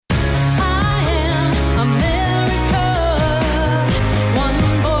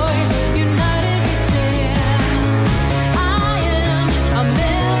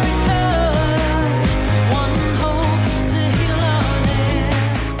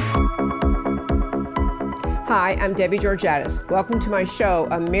Hi, I'm Debbie Georgatos. Welcome to my show,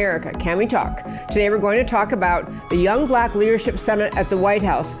 America, Can We Talk? Today we're going to talk about the Young Black Leadership Summit at the White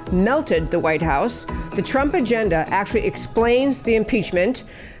House, melted the White House. The Trump agenda actually explains the impeachment.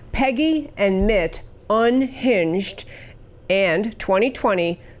 Peggy and Mitt unhinged, and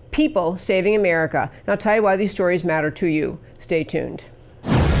 2020, people saving America. And I'll tell you why these stories matter to you. Stay tuned.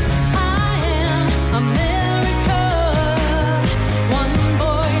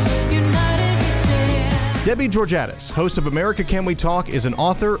 Debbie Georgatos, host of America Can We Talk, is an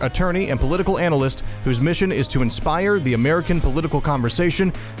author, attorney, and political analyst whose mission is to inspire the American political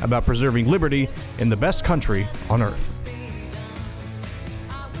conversation about preserving liberty in the best country on earth.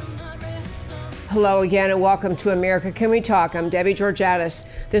 Hello again and welcome to America Can We Talk? I'm Debbie Georgatos.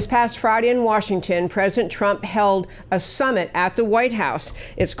 This past Friday in Washington, President Trump held a summit at the White House.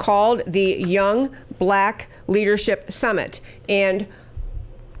 It's called the Young Black Leadership Summit. And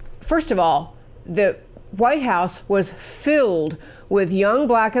first of all, the White House was filled with young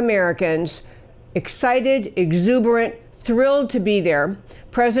Black Americans, excited, exuberant, thrilled to be there.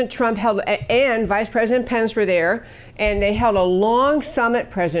 President Trump and Vice President Pence were there, and they held a long summit.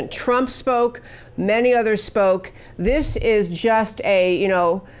 President Trump spoke, many others spoke. This is just a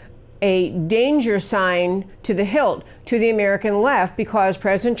danger sign to the hilt to the American left, because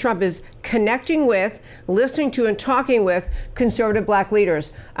President Trump is connecting with, listening to, and talking with conservative Black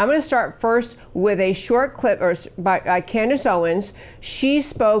leaders. I'm going to start first with a short clip by Candace Owens. She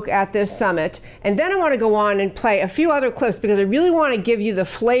spoke at this summit, and then I want to go on and play a few other clips because I really want to give you the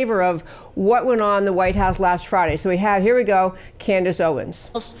flavor of what went on in the White House last Friday. So here we go, Candace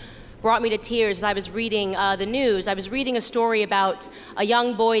Owens. Brought me to tears as I was reading the news. I was reading a story about a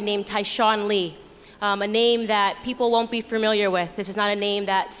young boy named Tyshawn Lee, a name that people won't be familiar with. This is not a name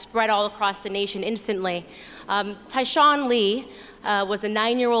that spread all across the nation instantly. Tyshawn Lee was a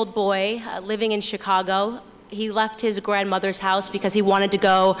 9-year-old boy living in Chicago. He left his grandmother's house because he wanted to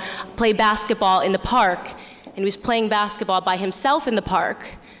go play basketball in the park, and he was playing basketball by himself in the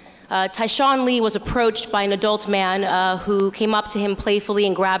park. Tyshawn Lee was approached by an adult man who came up to him playfully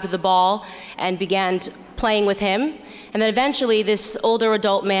and grabbed the ball and began playing with him. And then eventually this older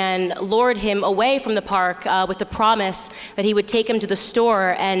adult man lured him away from the park with the promise that he would take him to the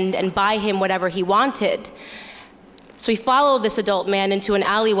store and buy him whatever he wanted. So he followed this adult man into an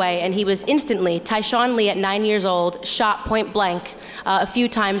alleyway, and he was instantly, Tyshawn Lee at 9 years old, shot point blank a few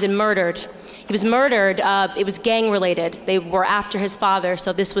times and murdered. He was murdered. It was gang related. They were after his father,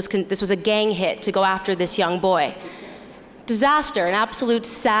 so this was a gang hit to go after this young boy. Disaster, an absolute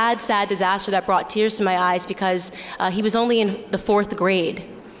sad disaster that brought tears to my eyes because he was only in the 4th grade.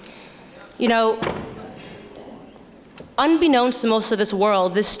 You know, unbeknownst to most of this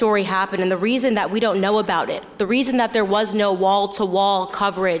world, this story happened, and the reason that we don't know about it, the reason that there was no wall-to-wall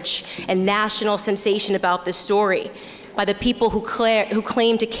coverage and national sensation about this story by the people who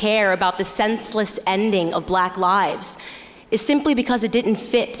claim to care about the senseless ending of Black lives, is simply because it didn't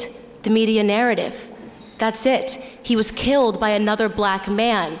fit the media narrative. That's it. He was killed by another Black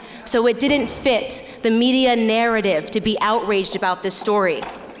man, so it didn't fit the media narrative to be outraged about this story.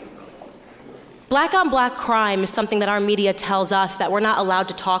 Black on Black crime is something that our media tells us that we're not allowed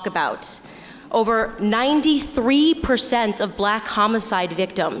to talk about. Over 93% of Black homicide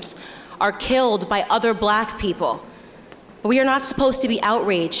victims are killed by other Black people. We are not supposed to be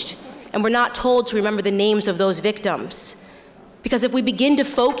outraged, and we're not told to remember the names of those victims. Because if we begin to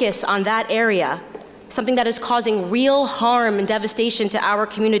focus on that area, something that is causing real harm and devastation to our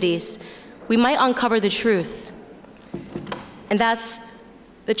communities, we might uncover the truth. And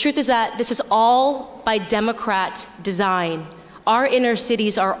the truth is that this is all by Democrat design. Our inner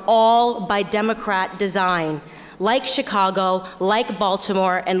cities are all by Democrat design. Like Chicago, like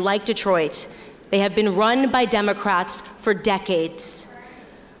Baltimore, and like Detroit, they have been run by Democrats for decades.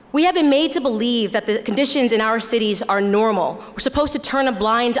 We have been made to believe that the conditions in our cities are normal. We're supposed to turn a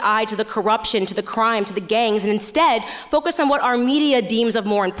blind eye to the corruption, to the crime, to the gangs, and instead focus on what our media deems of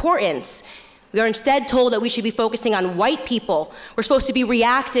more importance. We are instead told that we should be focusing on white people. We're supposed to be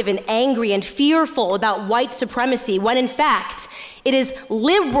reactive and angry and fearful about white supremacy, when in fact, it is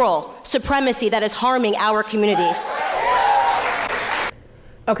liberal supremacy that is harming our communities.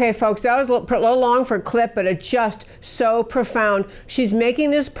 Okay, folks, that was a little long for a clip, but it's just so profound. She's making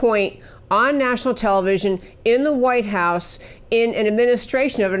this point on national television, in the White House, in an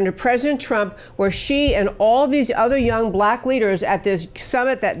administration of it under President Trump, where she and all these other young Black leaders at this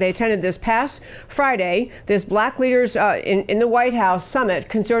summit that they attended this past Friday, this Black leaders in the White House summit,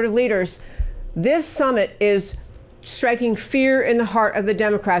 conservative leaders, this summit is striking fear in the heart of the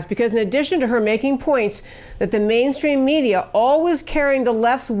Democrats, because in addition to her making points that the mainstream media, always carrying the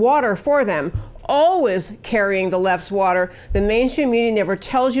left's water for them, always carrying the left's water. The mainstream media never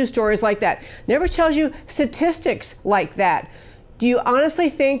tells you stories like that, never tells you statistics like that. Do you honestly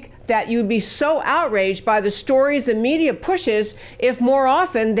think that you'd be so outraged by the stories the media pushes if more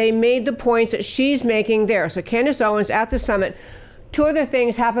often they made the points that she's making there? So Candace Owens at the summit. Two other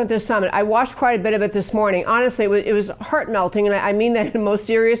things happened at the summit. I watched quite a bit of it this morning. Honestly, it was heart-melting, and I mean that in the most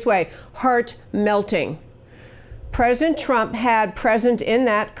serious way. Heart-melting. President Trump had present in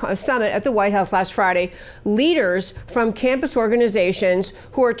that summit at the White House last Friday leaders from campus organizations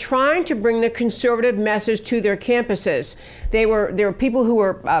who are trying to bring the conservative message to their campuses. There were people who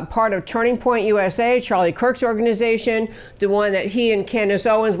were part of Turning Point USA, Charlie Kirk's organization, the one that he and Candace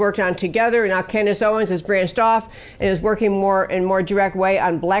Owens worked on together. Now Candace Owens has branched off and is working in more direct way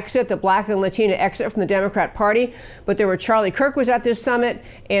on Blexit, the Black and Latina exit from the Democrat Party. But there were Charlie Kirk was at this summit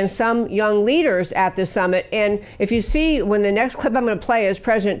and some young leaders at this summit. And if you see, when the next clip I'm going to play is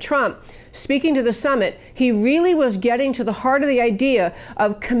President Trump speaking to the summit, he really was getting to the heart of the idea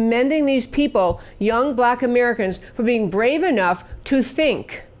of commending these people, young Black Americans, for being brave enough to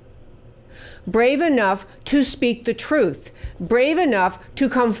think, brave enough to speak the truth, brave enough to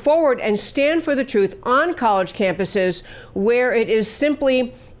come forward and stand for the truth on college campuses where it is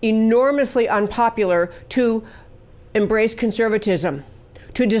simply enormously unpopular to embrace conservatism,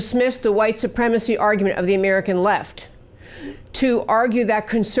 to dismiss the white supremacy argument of the American left, to argue that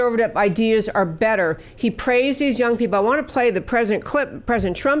conservative ideas are better. He praised these young people. I want to play the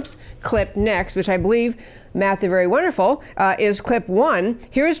President Trump's clip next, which I believe, Matt, the very wonderful, is clip 1.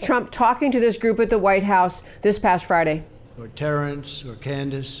 Here is Trump talking to this group at the White House this past Friday. Or Terrence or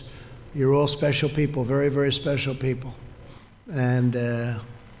Candace, you're all special people, very, very special people. And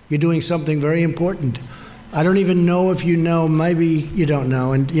you're doing something very important. I don't even know if you know, maybe you don't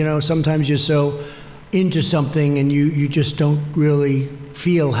know. And, you know, sometimes you're so into something and you just don't really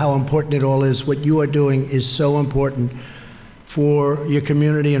feel how important it all is. What you are doing is so important for your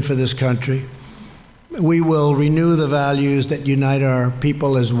community and for this country. We will renew the values that unite our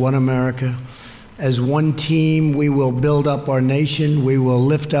people as one America. As one team, we will build up our nation. We will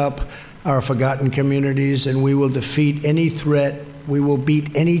lift up our forgotten communities, and we will defeat any threat. We will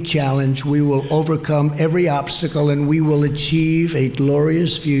beat any challenge. We will overcome every obstacle, and we will achieve a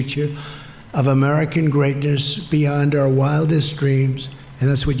glorious future of American greatness beyond our wildest dreams. And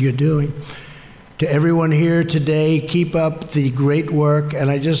that's what you're doing. To everyone here today, keep up the great work.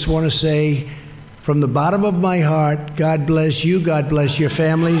 And I just want to say, from the bottom of my heart, God bless you, God bless your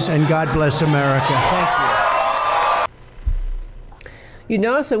families, and God bless America. Thank you. You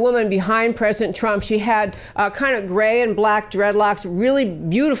notice a woman behind President Trump. She had kind of gray and black dreadlocks, really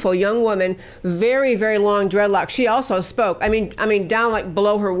beautiful young woman, very, very long dreadlocks. She also spoke. I mean, down like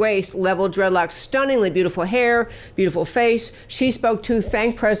below her waist level dreadlocks, stunningly beautiful hair, beautiful face. She spoke to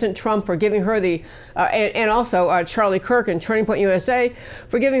thank President Trump for giving her the, and also Charlie Kirk and Turning Point USA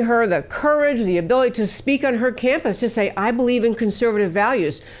for giving her the courage, the ability to speak on her campus, to say, I believe in conservative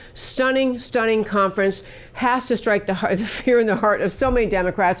values. Stunning, stunning conference. Has to strike the fear in the heart of so many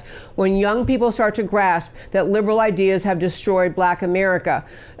Democrats when young people start to grasp that liberal ideas have destroyed Black America.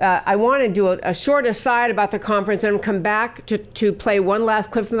 I want to do a short aside about the conference and come back to play one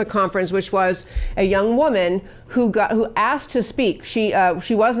last clip from the conference, which was a young woman who asked to speak. She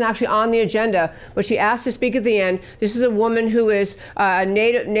wasn't actually on the agenda, but she asked to speak at the end. This is a woman who is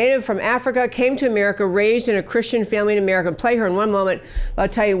native from Africa, came to America, raised in a Christian family in America. I'll play her in one moment. I'll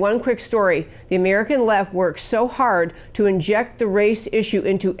tell you one quick story. The American left works so hard to inject the race issue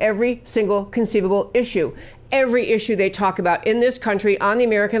into every single conceivable issue. Every issue they talk about in this country on the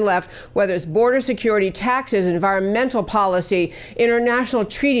American left, whether it's border security, taxes, environmental policy, international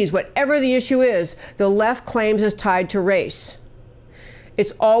treaties, whatever the issue is, the left claims is tied to race.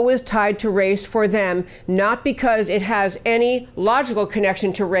 It's always tied to race for them, not because it has any logical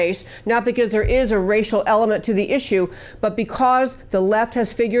connection to race, not because there is a racial element to the issue, but because the left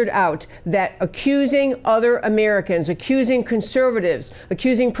has figured out that accusing other Americans, accusing conservatives,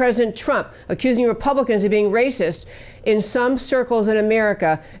 accusing President Trump, accusing Republicans of being racist, in some circles in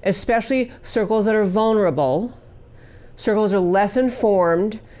America, especially circles that are vulnerable, circles that are less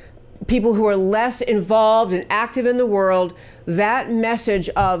informed, people who are less involved and active in the world, that message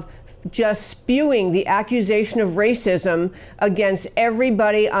of just spewing the accusation of racism against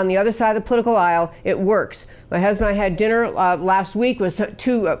everybody on the other side of the political aisle, it works. My husband and I had dinner last week with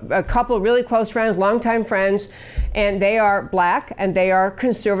a couple of really close friends, longtime friends, and they are Black and they are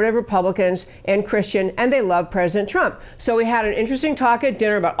conservative Republicans and Christian, and they love President Trump. So we had an interesting talk at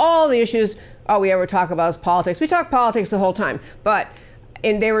dinner about all the issues. All we ever talk about is politics. We talk politics the whole time, but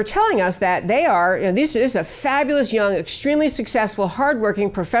And they were telling us that they are, this is a fabulous, young, extremely successful,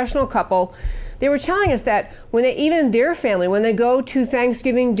 hardworking, professional couple. They were telling us that even their family, when they go to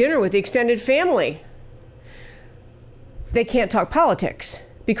Thanksgiving dinner with the extended family, they can't talk politics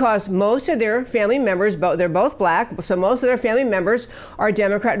because most of their family members, they're both black, so most of their family members are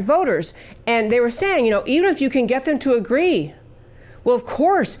Democrat voters. And they were saying, even if you can get them to agree, well, of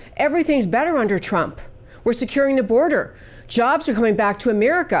course, everything's better under Trump. We're securing the border. Jobs are coming back to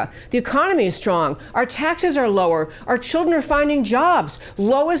America. The economy is strong. Our taxes are lower. Our children are finding jobs.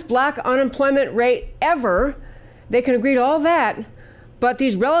 Lowest black unemployment rate ever. They can agree to all that. But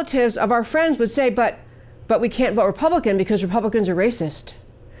these relatives of our friends would say, but we can't vote Republican because Republicans are racist.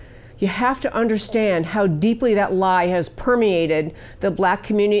 You have to understand how deeply that lie has permeated the black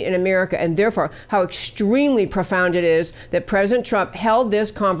community in America, and therefore how extremely profound it is that President Trump held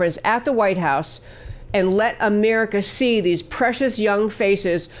this conference at the White House and let America see these precious young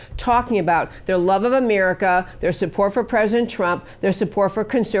faces talking about their love of America, their support for President Trump, their support for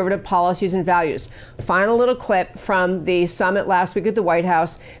conservative policies and values. Final little clip from the summit last week at the White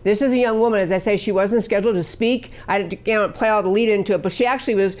House. This is a young woman, as I say, she wasn't scheduled to speak. I didn't play all the lead into it, but she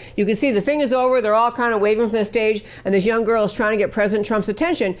actually was. You can see the thing is over, they're all kind of waving from the stage, and this young girl is trying to get President Trump's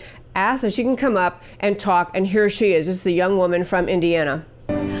attention, asked if she can come up and talk, and here she is. This is a young woman from Indiana.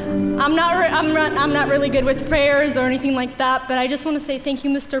 I'm not really good with prayers or anything like that, but I just want to say thank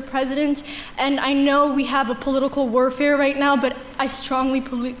you, Mr. President. And I know we have a political warfare right now, but I strongly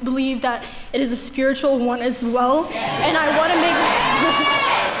believe that it is a spiritual one as well. And I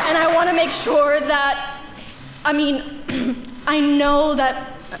want to make sure that, I know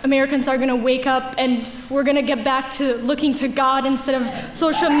that Americans are going to wake up and we're going to get back to looking to God instead of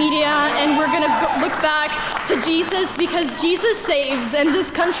social media, and we're going to look back to Jesus because Jesus saves, and this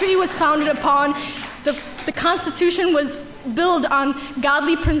country was founded upon, the Constitution was built on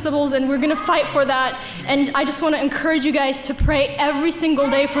godly principles, and we're going to fight for that. And I just want to encourage you guys to pray every single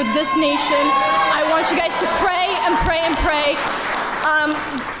day for this nation. I want you guys to pray and pray and pray.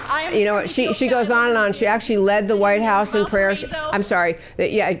 She goes on and on. She actually led the White House in prayer. I'm sorry.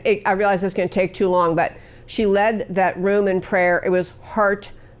 I realize it's going to take too long, but she led that room in prayer. It was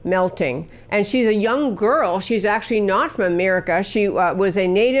heart-melting. And she's a young girl. She's actually not from America. She was a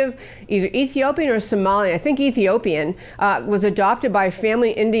native, either Ethiopian or Somalian, I think Ethiopian, was adopted by a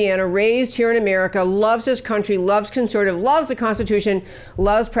family in Indiana, raised here in America, loves his country, loves conservative, loves the Constitution,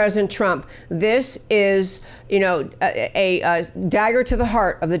 loves President Trump. This is, a dagger to the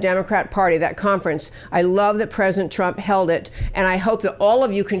heart of the Democrat Party, that conference. I love that President Trump held it. And I hope that all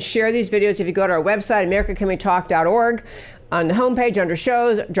of you can share these videos. If you go to our website, americacanwetalk.org, on the homepage under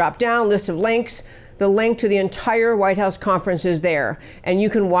shows, drop down, list of links. The link to the entire White House conference is there, and you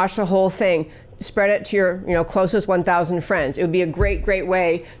can watch the whole thing. Spread it to your closest 1,000 friends. It would be a great, great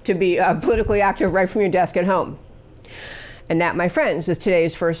way to be politically active right from your desk at home. And that, my friends, is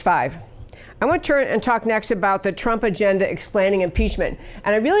today's First Five. I want to turn and talk next about the Trump agenda explaining impeachment.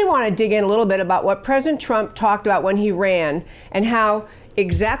 And I really want to dig in a little bit about what President Trump talked about when he ran, and how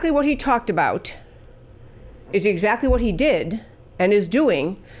exactly what he talked about is exactly what he did and is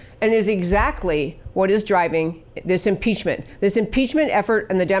doing, and is exactly what is driving this impeachment. This impeachment effort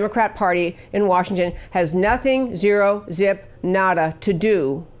in the Democrat Party in Washington has nothing, zero, zip, nada to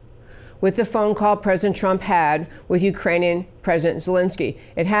do with the phone call President Trump had with Ukrainian President Zelensky.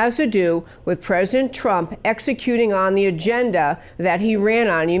 It has to do with President Trump executing on the agenda that he ran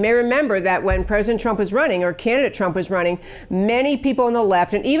on. You may remember that when President Trump was running, or candidate Trump was running, many people on the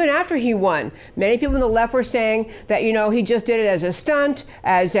left, and even after he won, many people on the left were saying that, he just did it as a stunt,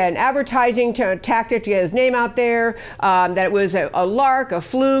 as an advertising tactic to get his name out there, that it was a lark, a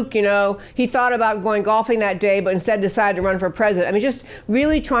fluke, He thought about going golfing that day, but instead decided to run for president. Just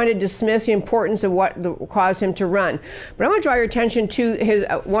really trying to dismiss the importance of what caused him to run. But I want to draw your attention to his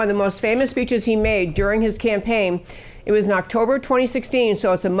one of the most famous speeches he made during his campaign. It was in October 2016,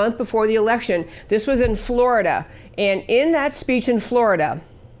 so it's a month before the election. This was in Florida. And in that speech in Florida,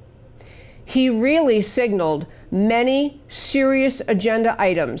 he really signaled many serious agenda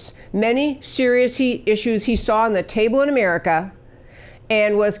items, many serious issues he saw on the table in America,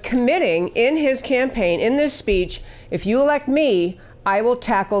 and was committing in his campaign, in this speech, if you elect me, I will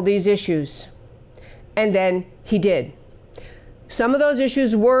tackle these issues. And then he did. Some of those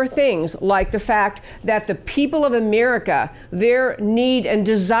issues were things like the fact that the people of America, their need and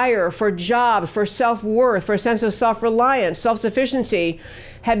desire for jobs, for self-worth, for a sense of self-reliance, self-sufficiency,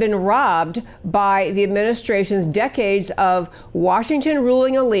 had been robbed by the administration's decades of Washington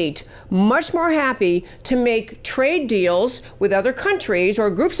ruling elite, much more happy to make trade deals with other countries or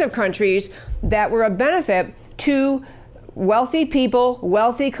groups of countries that were a benefit to wealthy people,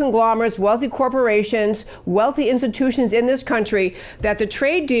 wealthy conglomerates, wealthy corporations, wealthy institutions in this country, that the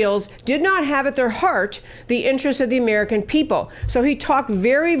trade deals did not have at their heart the interests of the American people. So he talked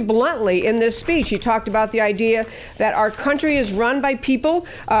very bluntly in this speech. He talked about the idea that our country is run by people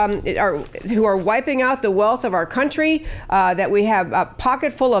who are wiping out the wealth of our country, that we have a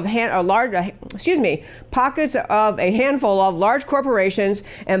pockets of a handful of large corporations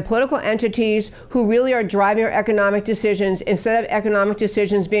and political entities who really are driving our economic decisions instead of economic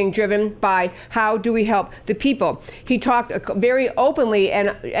decisions being driven by how do we help the people. He talked very openly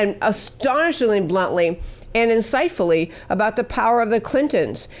and astonishingly bluntly and insightfully about the power of the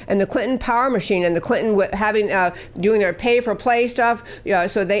Clintons and the Clinton power machine and the Clinton doing their pay for play stuff.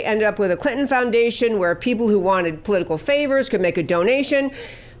 So they ended up with a Clinton Foundation where people who wanted political favors could make a donation,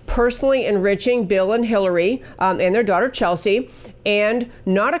 personally enriching Bill and Hillary and their daughter Chelsea, and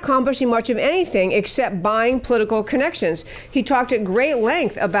not accomplishing much of anything except buying political connections. He talked at great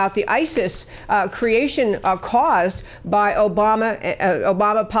length about the ISIS creation caused by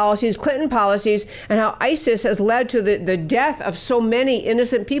Obama policies, Clinton policies, and how ISIS has led to the death of so many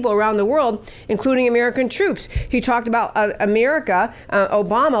innocent people around the world, including American troops. He talked about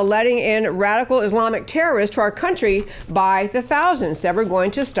Obama letting in radical Islamic terrorists to our country by the thousands. They were going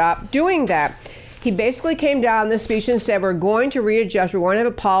to stop doing that. He basically came down in this speech and said, we're going to readjust. We're going to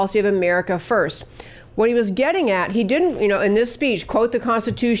have a policy of America first. What he was getting at, he didn't, in this speech, quote the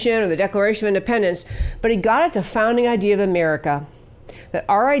Constitution or the Declaration of Independence, but he got at the founding idea of America, that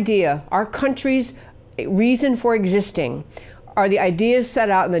our idea, our country's reason for existing, are the ideas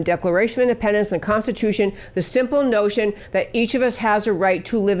set out in the Declaration of Independence and the Constitution, the simple notion that each of us has a right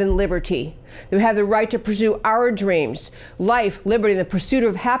to live in liberty. That we have the right to pursue our dreams. Life, liberty, and the pursuit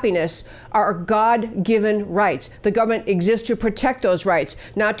of happiness are God-given rights. The government exists to protect those rights,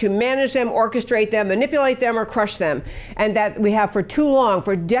 not to manage them, orchestrate them, manipulate them, or crush them. And that we have for too long,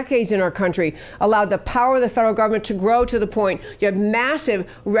 for decades in our country, allowed the power of the federal government to grow to the point you have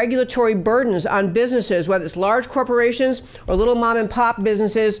massive regulatory burdens on businesses, whether it's large corporations or little mom and pop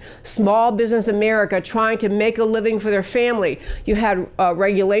businesses, small business America trying to make a living for their family. You had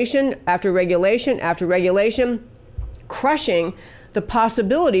regulation after regulation after regulation, crushing the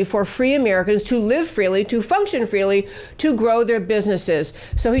possibility for free Americans to live freely, to function freely, to grow their businesses.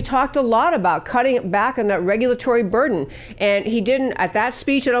 So he talked a lot about cutting back on that regulatory burden. And he didn't, at that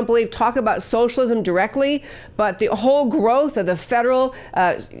speech, I don't believe, talk about socialism directly, but the whole growth of the federal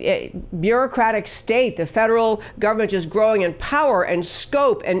bureaucratic state, the federal government just growing in power and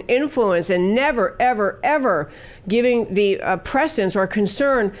scope and influence and never, ever, ever giving the precedence or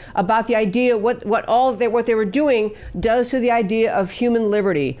concern about the idea what they were doing does to the idea of human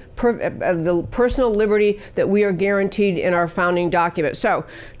liberty, the personal liberty that we are guaranteed in our founding document. So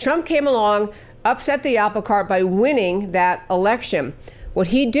Trump came along, upset the apple cart by winning that election. What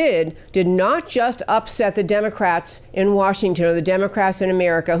he did not just upset the Democrats in Washington or the Democrats in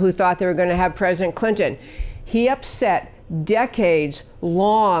America who thought they were going to have President Clinton. He upset decades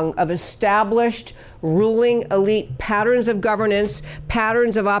long of established ruling elite patterns of governance,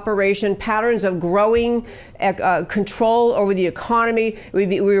 patterns of operation, patterns of growing control over the economy.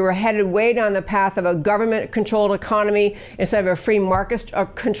 We were headed way down the path of a government-controlled economy instead of a free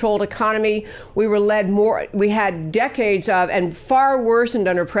market-controlled economy. We had decades of, and far worsened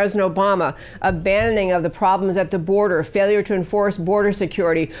under President Obama, abandoning of the problems at the border, failure to enforce border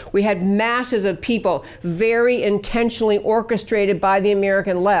security. We had masses of people very intentionally orchestrated by the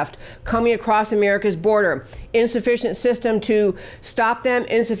American left coming across America's border. Insufficient system to stop them,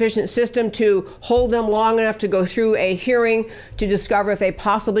 insufficient system to hold them long enough to go through a hearing to discover if they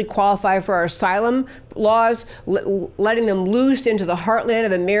possibly qualify for our asylum laws, letting them loose into the heartland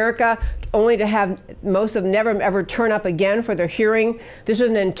of America, only to have most of them never ever turn up again for their hearing. This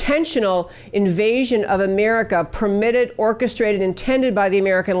was an intentional invasion of America, permitted, orchestrated, intended by the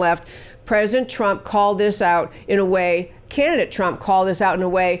American left. President Trump called this out in a way, candidate Trump called this out in a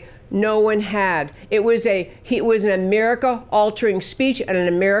way no one had. It was an America-altering speech and an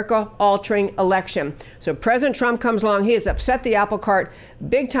America-altering election. So President Trump comes along, he has upset the apple cart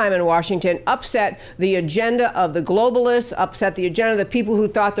big time in Washington, upset the agenda of the globalists, upset the agenda of the people who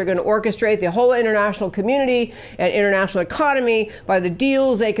thought they're going to orchestrate the whole international community and international economy by the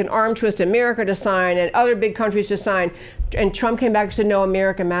deals they can arm twist America to sign and other big countries to sign. And Trump came back and said, no,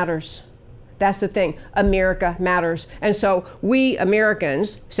 America matters. That's the thing. America matters. And so we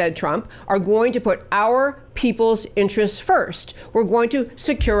Americans, said Trump, are going to put our people's interests first. We're going to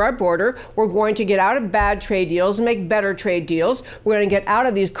secure our border. We're going to get out of bad trade deals and make better trade deals. We're going to get out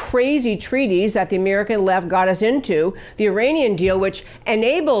of these crazy treaties that the American left got us into. The Iranian deal, which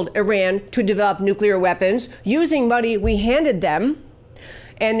enabled Iran to develop nuclear weapons using money we handed them.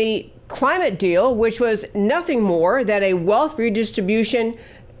 And the climate deal, which was nothing more than a wealth redistribution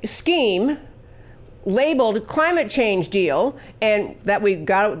scheme labeled climate change deal, and that we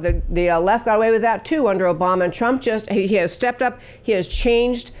got the left got away with that too under Obama. And Trump he has stepped up. He has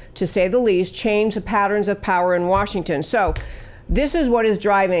changed, to say the least, changed the patterns of power in Washington. So this is what is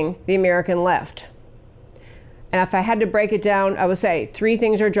driving the American left. And if I had to break it down, I would say three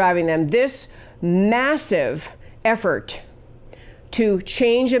things are driving them. This massive effort to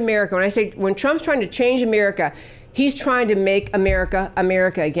change America. When Trump's trying to change America, he's trying to make America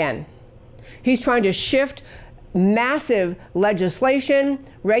America again. He's trying to shift massive legislation,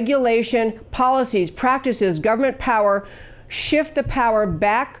 regulation, policies, practices, government power, shift the power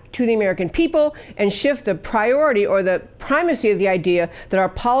back to the American people, and shift the priority or the primacy of the idea that our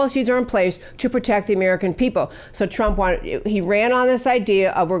policies are in place to protect the American people. So Trump he ran on this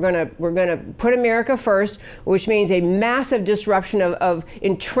idea of we're gonna put America first, which means a massive disruption of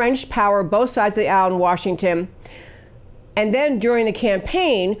entrenched power both sides of the aisle in Washington. And then during the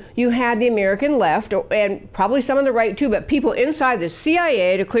campaign, you had the American left, and probably some on the right too, but people inside the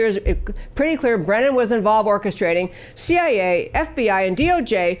CIA, pretty clear Brennan was involved orchestrating, CIA, FBI, and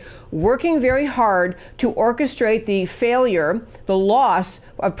DOJ working very hard to orchestrate the failure, the loss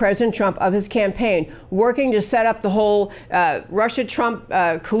of President Trump of his campaign, working to set up the whole Russia-Trump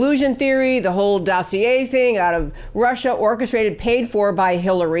collusion theory, the whole dossier thing out of Russia, orchestrated, paid for by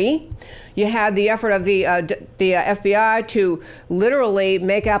Hillary. You had the effort of the FBI to literally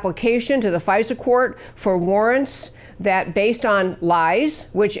make application to the FISA court for warrants that based on lies,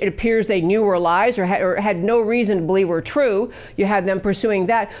 which it appears they knew were lies or had no reason to believe were true. You had them pursuing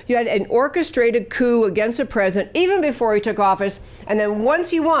that. You had an orchestrated coup against the president even before he took office. And then once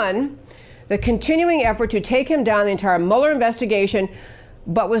he won, the continuing effort to take him down, the entire Mueller investigation,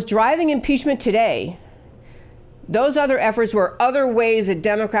 but was driving impeachment today. Those other efforts were other ways that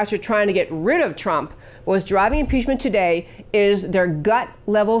Democrats are trying to get rid of Trump. What's driving impeachment today is their gut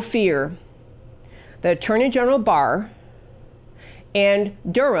level fear that Attorney General Barr and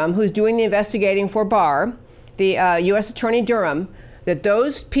Durham, who's doing the investigating for Barr, the U.S. Attorney Durham, that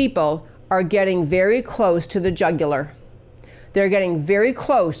those people are getting very close to the jugular. They're getting very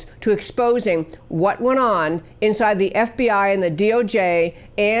close to exposing what went on inside the FBI and the DOJ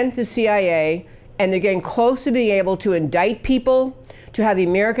and the CIA. And they're getting close to being able to indict people, to have the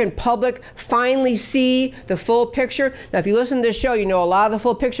American public finally see the full picture. Now, if you listen to this show, you know a lot of the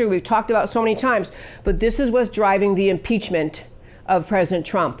full picture we've talked about so many times. But this is what's driving the impeachment of President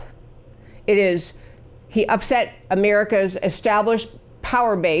Trump. He upset America's established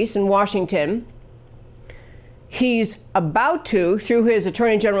power base in Washington. He's about to, through his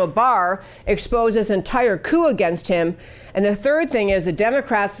Attorney General Barr, expose this entire coup against him. And the third thing is the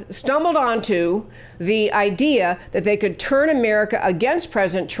Democrats stumbled onto the idea that they could turn America against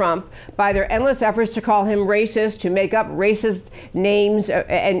President Trump by their endless efforts to call him racist, to make up racist names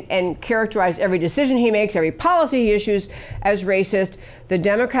and characterize every decision he makes, every policy he issues as racist. The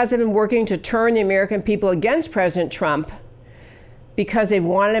Democrats have been working to turn the American people against President Trump because they've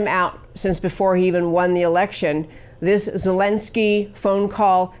wanted him out since before he even won the election. This Zelensky phone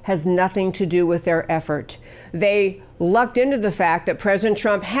call has nothing to do with their effort. They lucked into the fact that President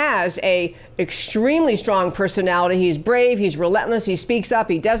Trump has a extremely strong personality. He's brave, he's relentless, he speaks up,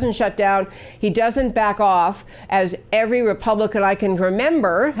 he doesn't shut down, he doesn't back off, as every Republican I can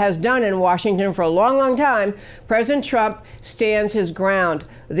remember has done in Washington for a long, long time. President Trump stands his ground.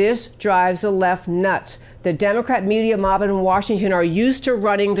 This drives the left nuts. The Democrat media mob in Washington are used to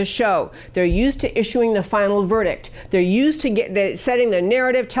running the show. They're used to issuing the final verdict. They're used to setting the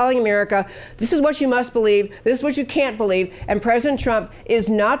narrative, telling America, this is what you must believe, this is what you can't believe. And President Trump is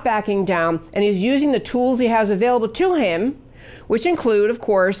not backing down, and he's using the tools he has available to him, which include, of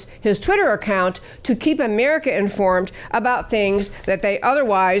course, his Twitter account, to keep America informed about things that they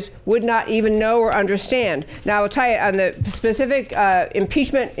otherwise would not even know or understand. Now, I'll tell you, on the specific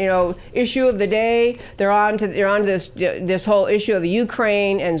impeachment, issue of the day, they're on this whole issue of the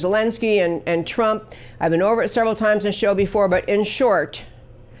Ukraine and Zelensky and Trump. I've been over it several times in the show before, but in short,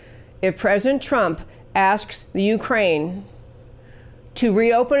 if President Trump asks the Ukraine to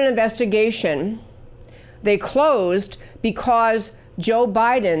reopen an investigation they closed because Joe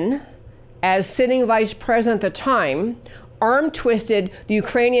Biden, as sitting vice president at the time, arm-twisted the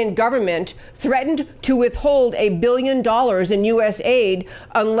Ukrainian government, threatened to withhold $1 billion in U.S. aid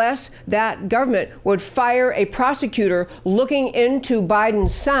unless that government would fire a prosecutor looking into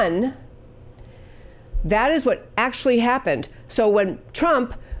Biden's son. That is what actually happened. So when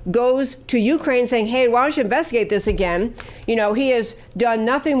Trump goes to Ukraine saying, hey, why don't you investigate this again? He has done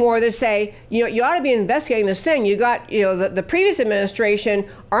nothing more than say, you ought to be investigating this thing. You got, the previous administration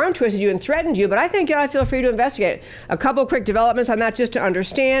arm twisted you and threatened you, but I think you ought to feel free to investigate. A couple quick developments on that just to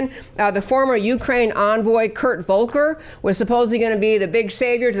understand. The former Ukraine envoy, Kurt Volker, was supposedly going to be the big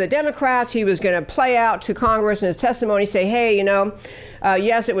savior to the Democrats. He was going to play out to Congress in his testimony, say, hey,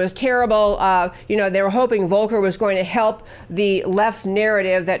 yes, it was terrible. They were hoping Volker was going to help the left's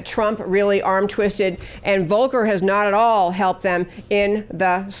narrative that Trump really arm twisted, and Volker has not at all helped them in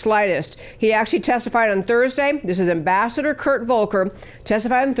the slightest. He actually testified on Thursday. This is Ambassador Kurt Volker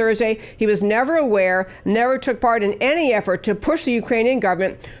testified on Thursday. He was never aware, never took part in any effort to push the Ukrainian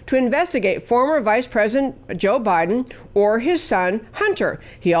government to investigate former Vice President Joe Biden or his son Hunter.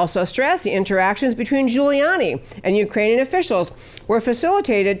 He also stressed the interactions between Giuliani and Ukrainian officials were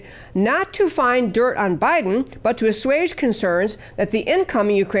facilitated not to find dirt on Biden, but to assuage concerns that the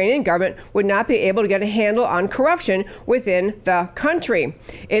incoming Ukrainian government would not be able to get a handle on corruption within the country.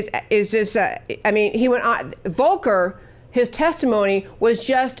 He went on. Volker, his testimony was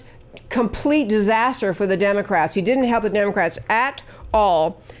just complete disaster for the Democrats. He didn't help the Democrats at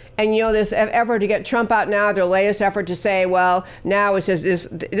all. And this effort to get Trump out now, their latest effort to say, well, now this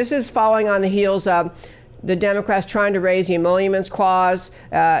is following on the heels of the Democrats trying to raise the Emoluments Clause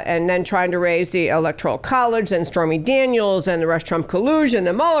and then trying to raise the Electoral College and Stormy Daniels and the Rush-Trump collusion,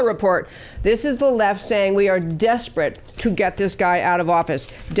 the Mueller report. This is the left saying we are desperate to get this guy out of office.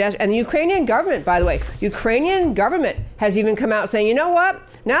 And the Ukrainian government, by the way, Ukrainian government has even come out saying, you know what?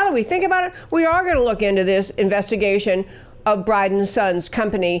 Now that we think about it, we are going to look into this investigation of Biden's son's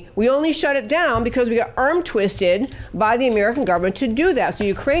company. We only shut it down because we got arm twisted by the American government to do that. So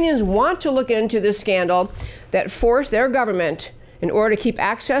Ukrainians want to look into this scandal that forced their government, in order to keep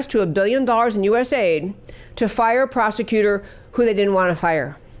access to $1 billion in U.S. aid, to fire a prosecutor who they didn't want to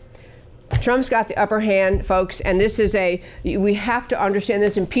fire. Trump's got the upper hand, folks, and we have to understand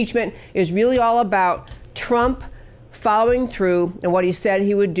this. Impeachment is really all about Trump following through and what he said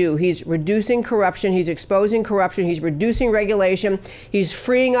he would do. He's reducing corruption. He's exposing corruption. He's reducing regulation. He's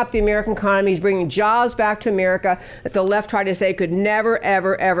freeing up the American economy. He's bringing jobs back to America that the left tried to say could never,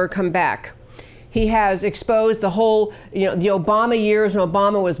 ever, ever come back. He has exposed the whole, the Obama years when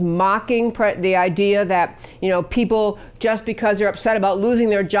Obama was mocking the idea that, people, just because they're upset about losing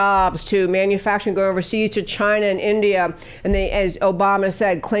their jobs to manufacturing going overseas to China and India, and they, as Obama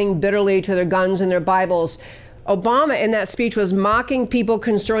said, cling bitterly to their guns and their Bibles. Obama in that speech was mocking people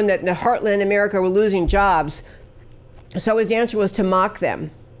concerned that in the heartland America were losing jobs. So his answer was to mock them.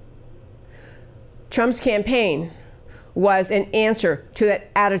 Trump's campaign was an answer to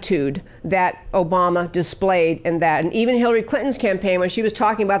that attitude that Obama displayed in that. And even Hillary Clinton's campaign, when she was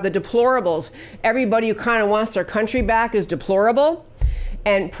talking about the deplorables, everybody who kind of wants their country back is deplorable.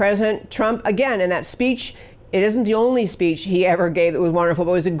 And President Trump, again, in that speech, it isn't the only speech he ever gave that was wonderful,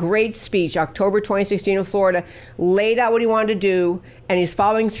 but it was a great speech. October 2016 in Florida, laid out what he wanted to do, and he's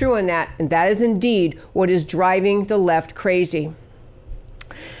following through on that. And that is indeed what is driving the left crazy.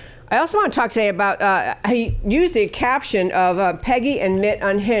 I also want to talk today about, he used the caption of Peggy and Mitt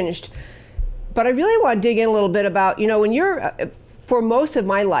unhinged. But I really want to dig in a little bit about, when you're, for most of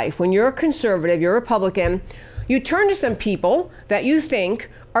my life, when you're a conservative, you're a Republican, you turn to some people that you think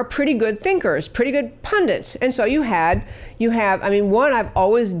are pretty good thinkers, pretty good pundits. And so you have, one I've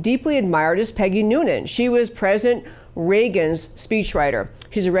always deeply admired is Peggy Noonan. She was President Reagan's speechwriter.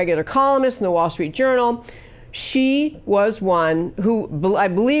 She's a regular columnist in the Wall Street Journal. She was one who I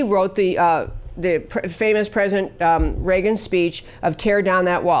believe wrote the famous President Reagan speech of "Tear Down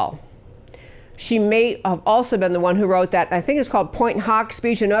That Wall." She may have also been the one who wrote that, I think it's called Point and Hawk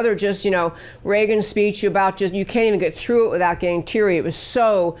speech, another just, Reagan speech about just, you can't even get through it without getting teary. It was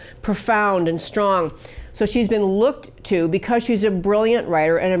so profound and strong. So she's been looked to because she's a brilliant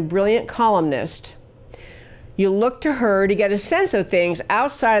writer and a brilliant columnist. You look to her to get a sense of things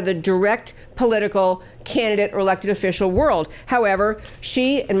outside of the direct political candidate or elected official world. However,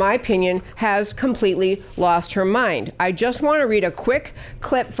 she, in my opinion, has completely lost her mind. I just want to read a quick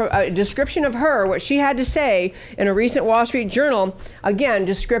clip from a description of her, what she had to say in a recent Wall Street Journal, again,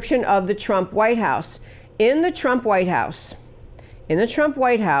 description of the Trump White House. In the Trump White House,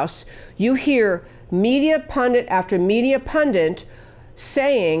 you hear media pundit after media pundit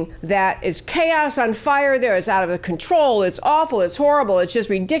saying that it's chaos on fire there, it's out of control, it's awful, it's horrible, it's just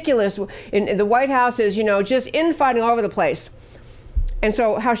ridiculous. In the White House is, just infighting all over the place. And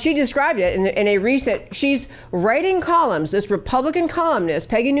so how she described it in a recent, she's writing columns, this Republican columnist,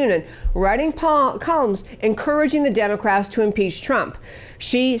 Peggy Noonan, writing columns encouraging the Democrats to impeach Trump.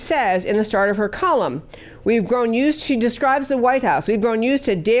 She says in the start of her column, she describes the White House, we've grown used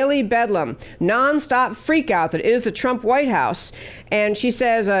to daily bedlam, nonstop freakout that is the Trump White House. And she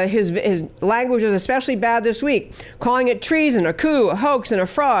says his language was especially bad this week, calling it treason, a coup, a hoax, and a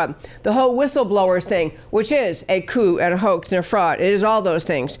fraud. The whole whistleblowers thing, which is a coup and a hoax and a fraud. It is all those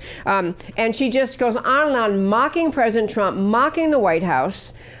things. And she just goes on and on, mocking President Trump, mocking the White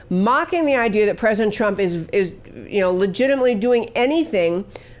House, mocking the idea that President Trump is legitimately doing anything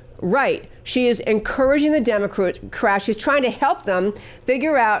right. She is encouraging the Democrats. She's trying to help them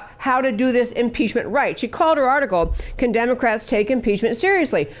figure out how to do this impeachment right. She called her article, "Can Democrats Take Impeachment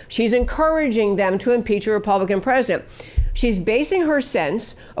Seriously?" She's encouraging them to impeach a Republican president. She's basing her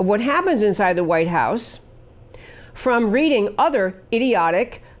sense of what happens inside the White House from reading other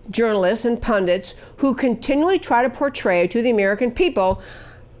idiotic journalists and pundits who continually try to portray to the American people,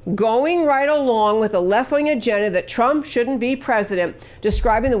 going right along with a left-wing agenda that Trump shouldn't be president,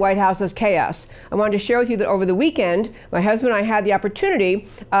 describing the White House as chaos. I wanted to share with you that over the weekend, my husband and I had the opportunity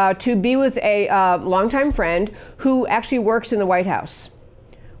to be with a longtime friend who actually works in the White House,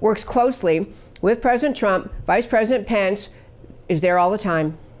 works closely with President Trump. Vice President Pence is there all the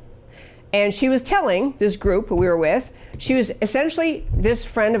time. And she was telling this group who we were with, this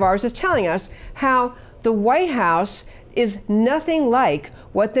friend of ours is telling us how the White House is nothing like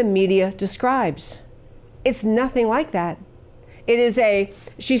what the media describes. It's nothing like that.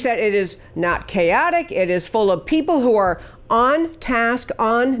 She said it is not chaotic. It is full of people who are on task,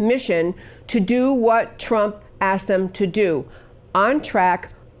 on mission to do what Trump asked them to do. On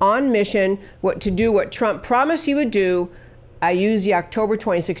track, on mission, what Trump promised he would do. I use the October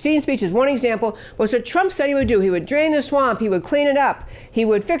 2016 speech as one example. Was what Trump said he would do. He would drain the swamp. He would clean it up. He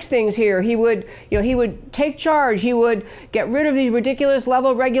would fix things here. He would take charge. He would get rid of these ridiculous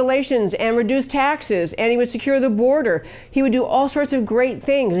level regulations and reduce taxes. And he would secure the border. He would do all sorts of great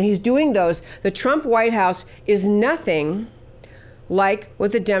things. And he's doing those. The Trump White House is nothing like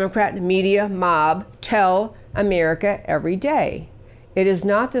what the Democrat media mob tell America every day. It is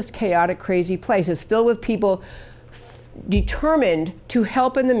not this chaotic, crazy place. It's filled with people determined to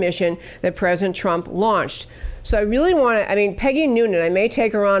help in the mission that President Trump launched. So I really want to, Peggy Noonan, I may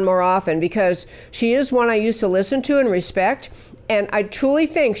take her on more often because she is one I used to listen to and respect. And I truly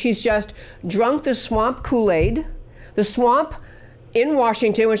think she's just drunk the swamp Kool-Aid. The swamp in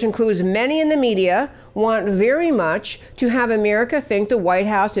Washington, which includes many in the media, want very much to have America think the White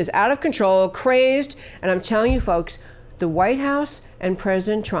House is out of control, crazed. And I'm telling you folks, the White House and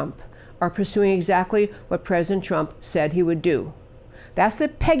President Trump are pursuing exactly what President Trump said he would do. That's the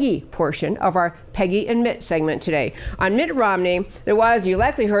Peggy portion of our Peggy and Mitt segment today. On Mitt Romney, you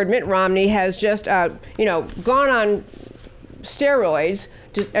likely heard Mitt Romney has just, gone on steroids,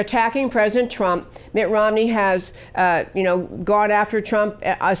 attacking President Trump. Mitt Romney has, gone after Trump,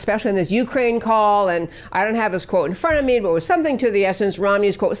 especially in this Ukraine call. And I don't have his quote in front of me, but it was something to the essence,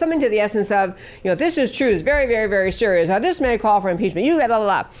 Romney's quote was something to the essence of, if this is true, it's very, very, very serious. Now, this may call for impeachment. Blah, blah,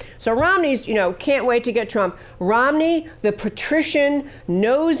 blah. So Romney's, can't wait to get Trump. Romney, the patrician,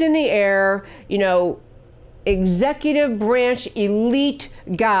 nose in the air, executive branch elite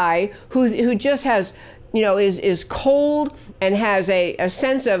guy who just has, is cold and has a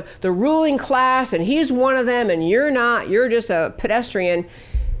sense of the ruling class, and he's one of them, and you're not, you're just a pedestrian.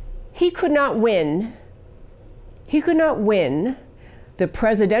 He could not win the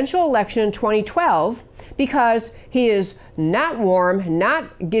presidential election in 2012 because he is not warm, not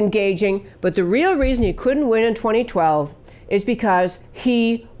engaging, but the real reason he couldn't win in 2012 is because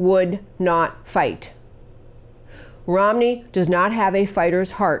he would not fight. Romney does not have a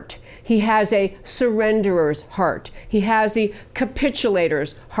fighter's heart. He has a surrenderer's heart. He has the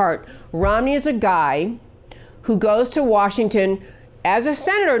capitulator's heart. Romney is a guy who goes to Washington as a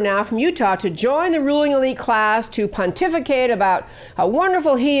senator now from Utah to join the ruling elite class, to pontificate about how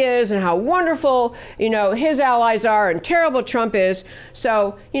wonderful he is and how wonderful, his allies are and terrible Trump is.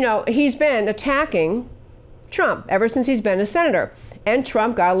 So, he's been attacking Trump ever since he's been a senator. And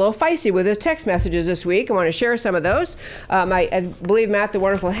Trump got a little feisty with his text messages this week. I want to share some of those. I believe Matt the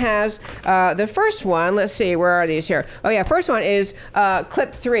Wonderful has the first one. Let's see, where are these here? Oh yeah, first one is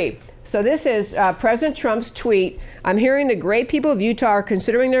clip 3. So this is President Trump's tweet. I'm hearing the great people of Utah are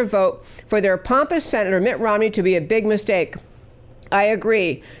considering their vote for their pompous Senator Mitt Romney to be a big mistake. I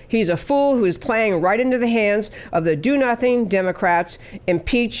agree. He's a fool who's playing right into the hands of the do-nothing Democrats.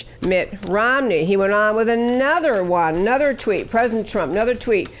 Impeach Mitt Romney. He went on with another tweet, President Trump, another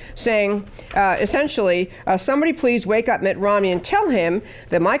tweet saying, essentially, somebody please wake up Mitt Romney and tell him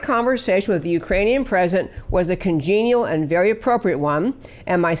that my conversation with the Ukrainian president was a congenial and very appropriate one,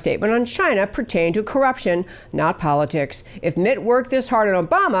 and my statement on China pertained to corruption, not politics. If Mitt worked this hard on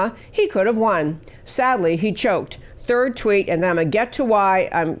Obama, he could have won. Sadly, he choked. Third tweet, and then I'm going to get to why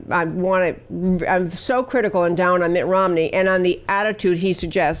I'm so critical and down on Mitt Romney and on the attitude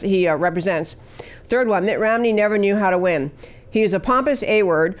he represents. Third one, Mitt Romney never knew how to win. He is a pompous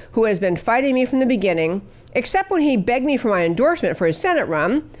A-word who has been fighting me from the beginning, except when he begged me for my endorsement for his Senate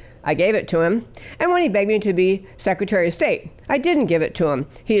run. I gave it to him. And when he begged me to be Secretary of State, I didn't give it to him.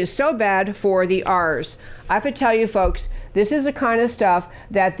 He is so bad for the R's. I have to tell you, folks, this is the kind of stuff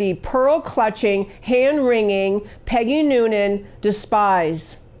that the pearl-clutching, hand-wringing Peggy Noonan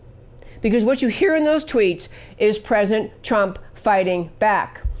despise. Because what you hear in those tweets is President Trump fighting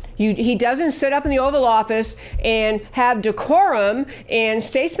back. He doesn't sit up in the Oval Office and have decorum and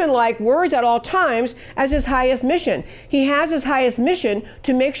statesman-like words at all times as his highest mission. He has his highest mission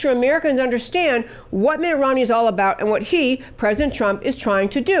to make sure Americans understand what Mitt Romney is all about and what he, President Trump, is trying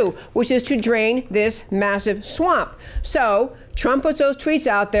to do, which is to drain this massive swamp. So Trump puts those tweets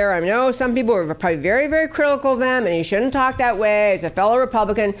out there. I know some people are probably very, very critical of them, and he shouldn't talk that way as a fellow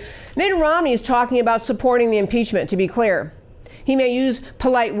Republican. Mitt Romney is talking about supporting the impeachment, to be clear. He may use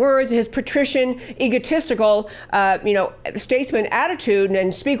polite words, his patrician, egotistical, statesman attitude,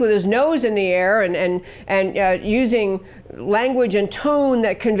 and speak with his nose in the air and using language and tone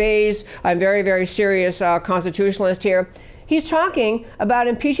that conveys, I'm very, very serious constitutionalist here. He's talking about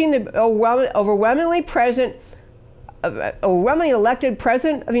impeaching the overwhelmingly elected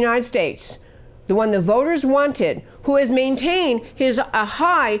president of the United States, the one the voters wanted, who has maintained his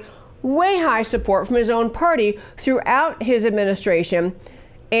way high support from his own party throughout his administration,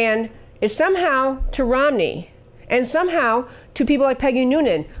 and it's somehow to Romney and somehow to people like Peggy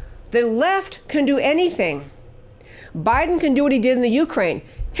Noonan. The left can do anything. Biden can do what he did in the Ukraine.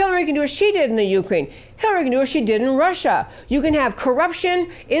 Hillary can do what she did in the Ukraine. Hillary can do what she did in Russia. You can have corruption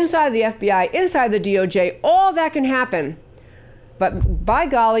inside the FBI, inside the DOJ. All that can happen. But by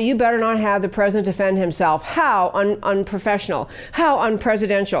golly, you better not have the president defend himself. How unprofessional, how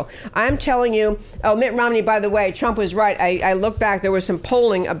unpresidential. I'm telling you, Mitt Romney, by the way, Trump was right. I look back, there was some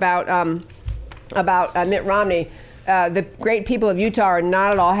polling about Mitt Romney. The great people of Utah are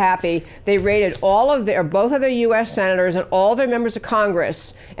not at all happy. They rated both of their U.S. senators and all their members of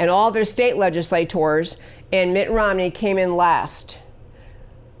Congress and all their state legislators, and Mitt Romney came in last.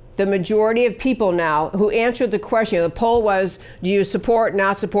 The majority of people now who answered the question, the poll was, do you support,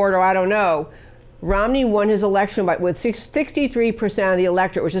 not support, or I don't know. Romney won his election with 63% of the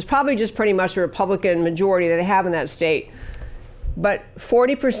electorate, which is probably just pretty much the Republican majority that they have in that state. But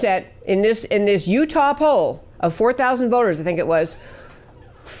 40% in this Utah poll of 4,000 voters, I think it was,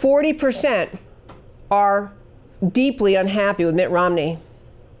 40% are deeply unhappy with Mitt Romney.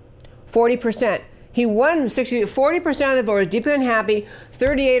 40%. He won 40% of the voters, deeply unhappy.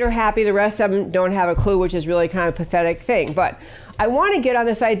 38 are happy. The rest of them don't have a clue, which is really kind of a pathetic thing. But I want to get on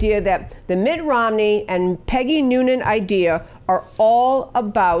this idea that the Mitt Romney and Peggy Noonan idea are all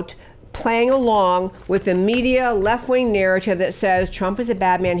about playing along with the media left-wing narrative that says Trump is a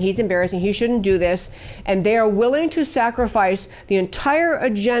bad man, he's embarrassing, he shouldn't do this. And they are willing to sacrifice the entire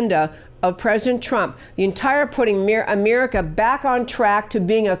agenda of President Trump, the entire putting America back on track to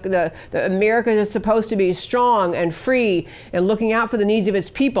being the America that's supposed to be strong and free and looking out for the needs of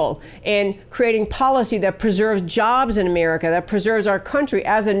its people and creating policy that preserves jobs in America, that preserves our country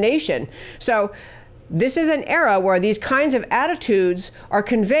as a nation. So this is an era where these kinds of attitudes are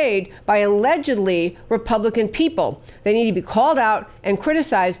conveyed by allegedly Republican people. They need to be called out and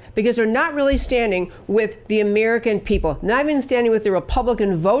criticized because they're not really standing with the American people, not even standing with the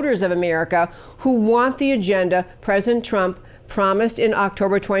Republican voters of America who want the agenda President Trump promised in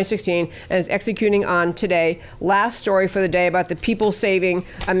October 2016 and is executing on today. Last story for the day about the people saving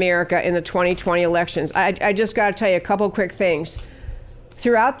America in the 2020 elections. I just got to tell you a couple quick things.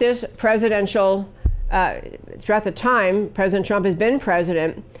 Throughout this throughout the time President Trump has been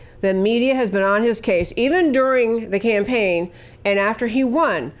president, the media has been on his case, even during the campaign and after he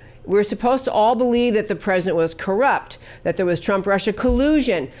won. We're supposed to all believe that the president was corrupt, that there was Trump-Russia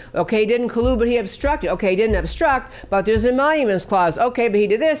collusion. Okay, he didn't collude, but he obstructed. Okay, he didn't obstruct, but there's an emoluments clause. Okay, but he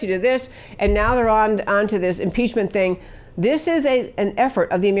did this, and now they're on to this impeachment thing. This is an effort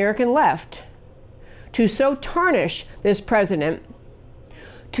of the American left to so tarnish this president,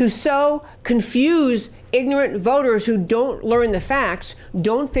 to so confuse ignorant voters who don't learn the facts,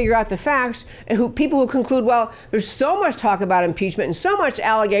 don't figure out the facts, and people who conclude, well, there's so much talk about impeachment and so much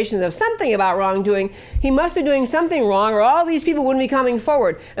allegations of something about wrongdoing, he must be doing something wrong, or all these people wouldn't be coming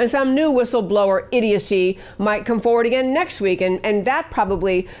forward. And some new whistleblower idiocy might come forward again next week. And that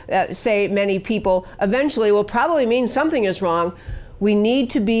probably, say many people, eventually will probably mean something is wrong. We need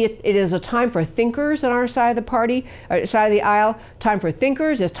to be, it is a time for thinkers on our side of the party, side of the aisle, time for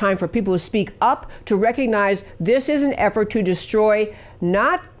thinkers. It's time for people who speak up to recognize this is an effort to destroy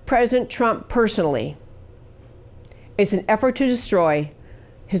not President Trump personally. It's an effort to destroy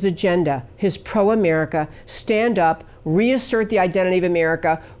his agenda, his pro-America, stand up, reassert the identity of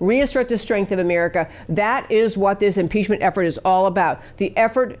America, reassert the strength of America. That is what this impeachment effort is all about. The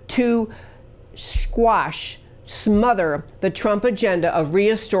effort to squash, smother the Trump agenda of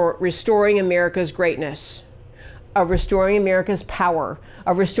restoring America's greatness, of restoring America's power,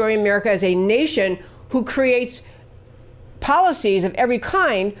 of restoring America as a nation who creates policies of every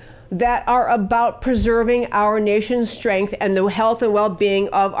kind that are about preserving our nation's strength and the health and well-being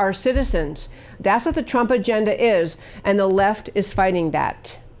of our citizens. That's what the Trump agenda is, and the left is fighting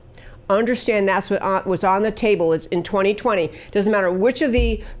that. Understand that's what was on the table. It's in 2020. Doesn't matter which of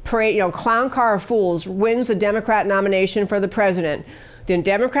the parade, clown car of fools wins the Democrat nomination for the president. The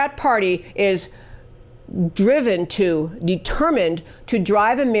Democrat Party is determined to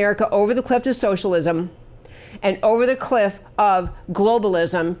drive America over the cliff of socialism and over the cliff of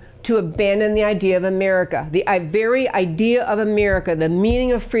globalism, to abandon the idea of America. The very idea of America, the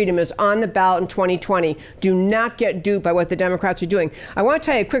meaning of freedom, is on the ballot in 2020. Do not get duped by what the Democrats are doing. I want to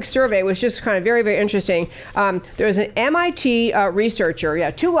tell you a quick survey, which is kind of very, very interesting. There's an MIT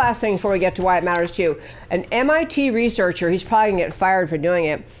researcher. Two last things before we get to why it matters to you. An MIT researcher, he's probably going to get fired for doing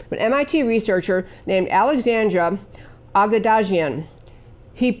it, but an MIT researcher named Alexandra Agadajian,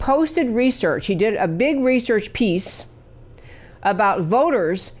 he posted research. He did a big research piece about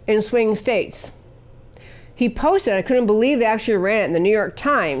voters in swing states. He posted, I couldn't believe they actually ran it in the New York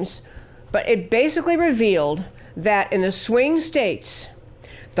Times, but it basically revealed that in the swing states,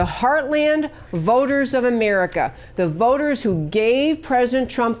 the heartland voters of America, the voters who gave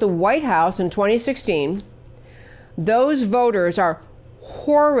President Trump the White House in 2016, those voters are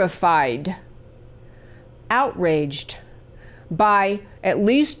horrified, outraged by at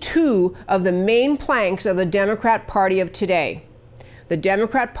least two of the main planks of the Democrat Party of today. The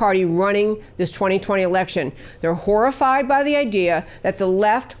Democrat Party running this 2020 election. They're horrified by the idea that the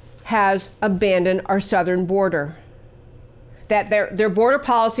left has abandoned our southern border. That their border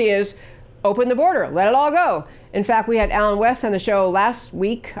policy is open the border, let it all go. In fact, we had Alan West on the show last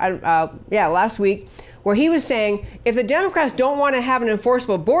week, where he was saying, if the Democrats don't want to have an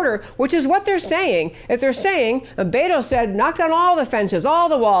enforceable border, which is what they're saying, if they're saying, Beto said, knock down all the fences, all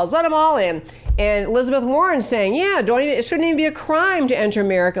the walls, let them all in. And Elizabeth Warren saying, it shouldn't even be a crime to enter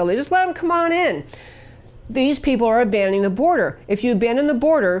America. Just let them come on in. These people are abandoning the border. If you abandon the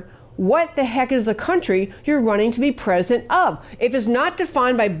border, what the heck is the country you're running to be president of? If it's not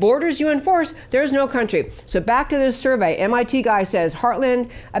defined by borders you enforce, there's no country. So back to this survey, MIT guy says Heartland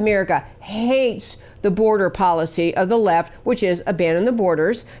America hates the border policy of the left, which is abandon the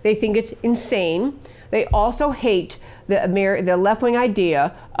borders. They think it's insane. They also hate the left-wing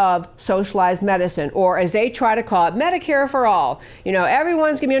idea of socialized medicine, or as they try to call it, Medicare for all.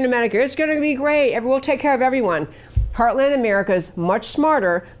 Everyone's going to be under Medicare. It's going to be great. We'll take care of everyone. Heartland America is much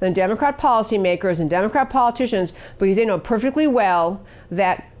smarter than Democrat policymakers and Democrat politicians, because they know perfectly well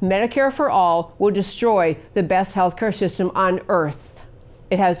that Medicare for all will destroy the best healthcare system on earth.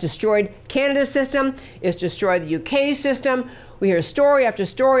 It has destroyed Canada's system. It's destroyed the UK system. We hear story after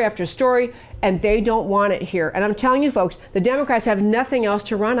story after story, and they don't want it here. And I'm telling you, folks, the Democrats have nothing else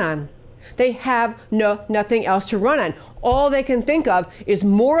to run on. They have nothing else to run on. All they can think of is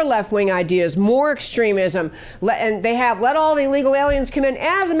more left-wing ideas, more extremism, and they have let all the illegal aliens come in.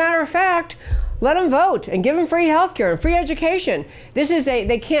 As a matter of fact, let them vote and give them free health care and free education.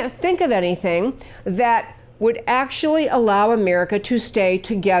 They can't think of anything that would actually allow America to stay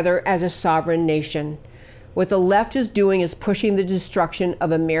together as a sovereign nation. What the left is doing is pushing the destruction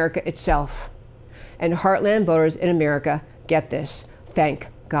of America itself. And heartland voters in America get this. Thank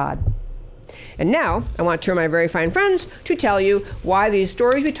God. And now, I want to turn my very fine friends to tell you why these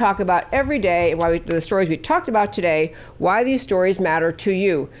stories we talk about every day, and why the stories we talked about today, why these stories matter to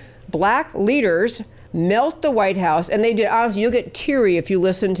you. Black leaders melt the White House, and they did. Honestly, you'll get teary if you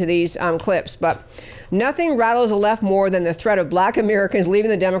listen to these clips, but nothing rattles the left more than the threat of Black Americans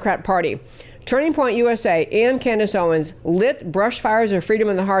leaving the Democrat Party. Turning Point USA and Candace Owens lit brush fires of freedom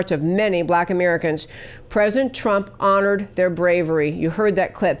in the hearts of many black Americans. President Trump honored their bravery. You heard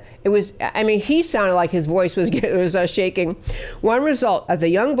that clip. He sounded like his voice was shaking. One result of the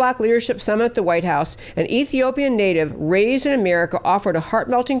Young Black Leadership Summit at the White House, an Ethiopian native raised in America offered a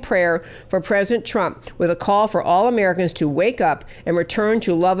heart-melting prayer for President Trump with a call for all Americans to wake up and return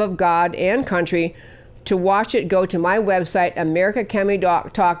to love of God and country. To watch it, go to my website,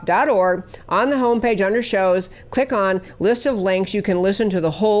 americacanwetalk.org. On the homepage under shows, click on list of links. You can listen to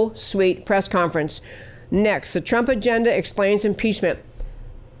the whole suite press conference. Next, the Trump agenda explains impeachment.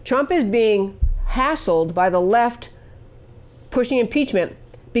 Trump is being hassled by the left pushing impeachment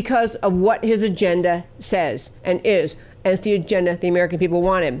because of what his agenda says and is. And it's the agenda the American people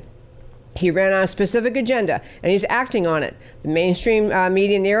wanted. He ran on a specific agenda, and he's acting on it. The mainstream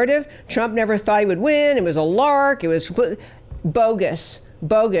media narrative, Trump never thought he would win. It was a lark. It was bogus.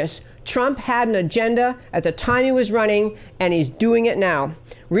 Trump had an agenda at the time he was running, and he's doing it now.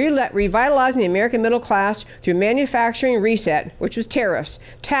 Revitalizing the American middle class through manufacturing reset, which was tariffs,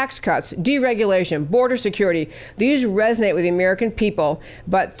 tax cuts, deregulation, border security. These resonate with the American people,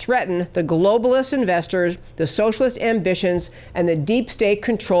 but threaten the globalist investors, the socialist ambitions, and the deep state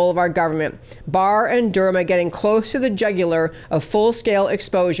control of our government. Barr and Durham are getting close to the jugular of full-scale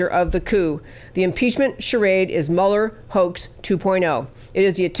exposure of the coup. The impeachment charade is Mueller hoax 2.0. It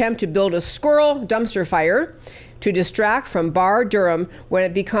is the attempt to build a squirrel dumpster fire to distract from Barr Durham when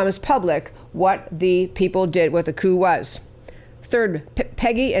it becomes public what the people did, what the coup was. Third,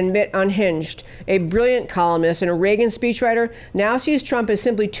 Peggy and Mitt unhinged. A brilliant columnist and a Reagan speechwriter now sees Trump as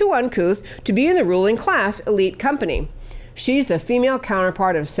simply too uncouth to be in the ruling class elite company. She's the female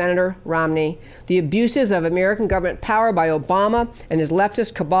counterpart of Senator Romney. The abuses of American government power by Obama and his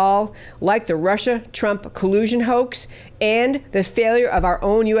leftist cabal, like the Russia-Trump collusion hoax and the failure of our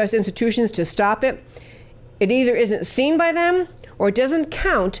own U.S. institutions to stop it, it either isn't seen by them or it doesn't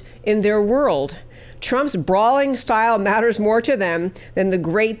count in their world. Trump's brawling style matters more to them than the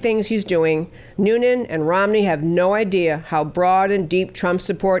great things he's doing. Noonan and Romney have no idea how broad and deep Trump's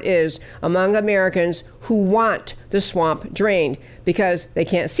support is among Americans who want the swamp drained because they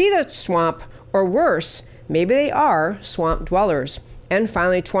can't see the swamp, or worse, maybe they are swamp dwellers. And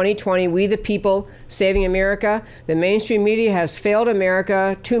finally, 2020, we the people, saving America. The mainstream media has failed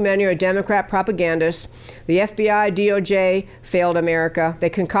America. Too many are Democrat propagandists. The FBI, DOJ failed America. They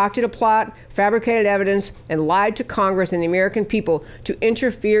concocted a plot, fabricated evidence, and lied to Congress and the American people to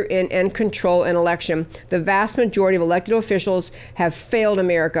interfere in and control an election. The vast majority of elected officials have failed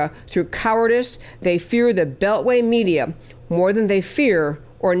America. Through cowardice, they fear the Beltway media more than they fear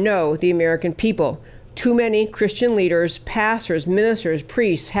or know the American people. Too many Christian leaders, pastors, ministers,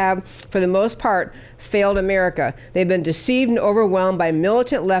 priests have, for the most part, failed America. They've been deceived and overwhelmed by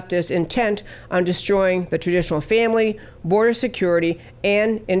militant leftists intent on destroying the traditional family, border security,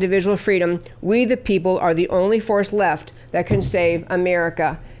 and individual freedom. We, the people, are the only force left that can save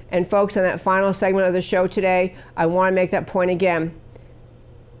America. And folks, on that final segment of the show today, I want to make that point again.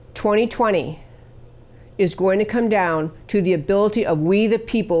 2020 is going to come down to the ability of we the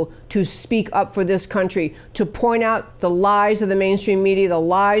people to speak up for this country, to point out the lies of the mainstream media, the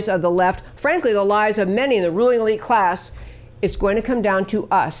lies of the left, frankly, the lies of many in the ruling elite class. It's going to come down to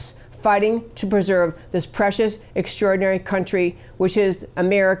us fighting to preserve this precious, extraordinary country, which is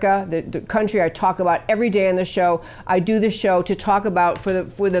America, the country I talk about every day on the show. I do the show to talk about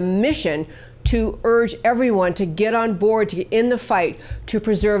for the mission to urge everyone to get on board, to get in the fight to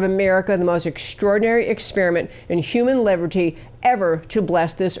preserve America, the most extraordinary experiment in human liberty ever to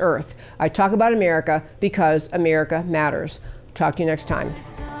bless this earth. I talk about America because America matters. Talk to you next time.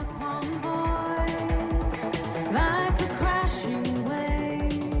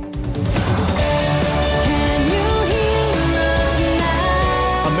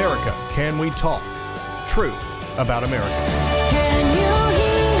 America, Can We Talk? Truth about America.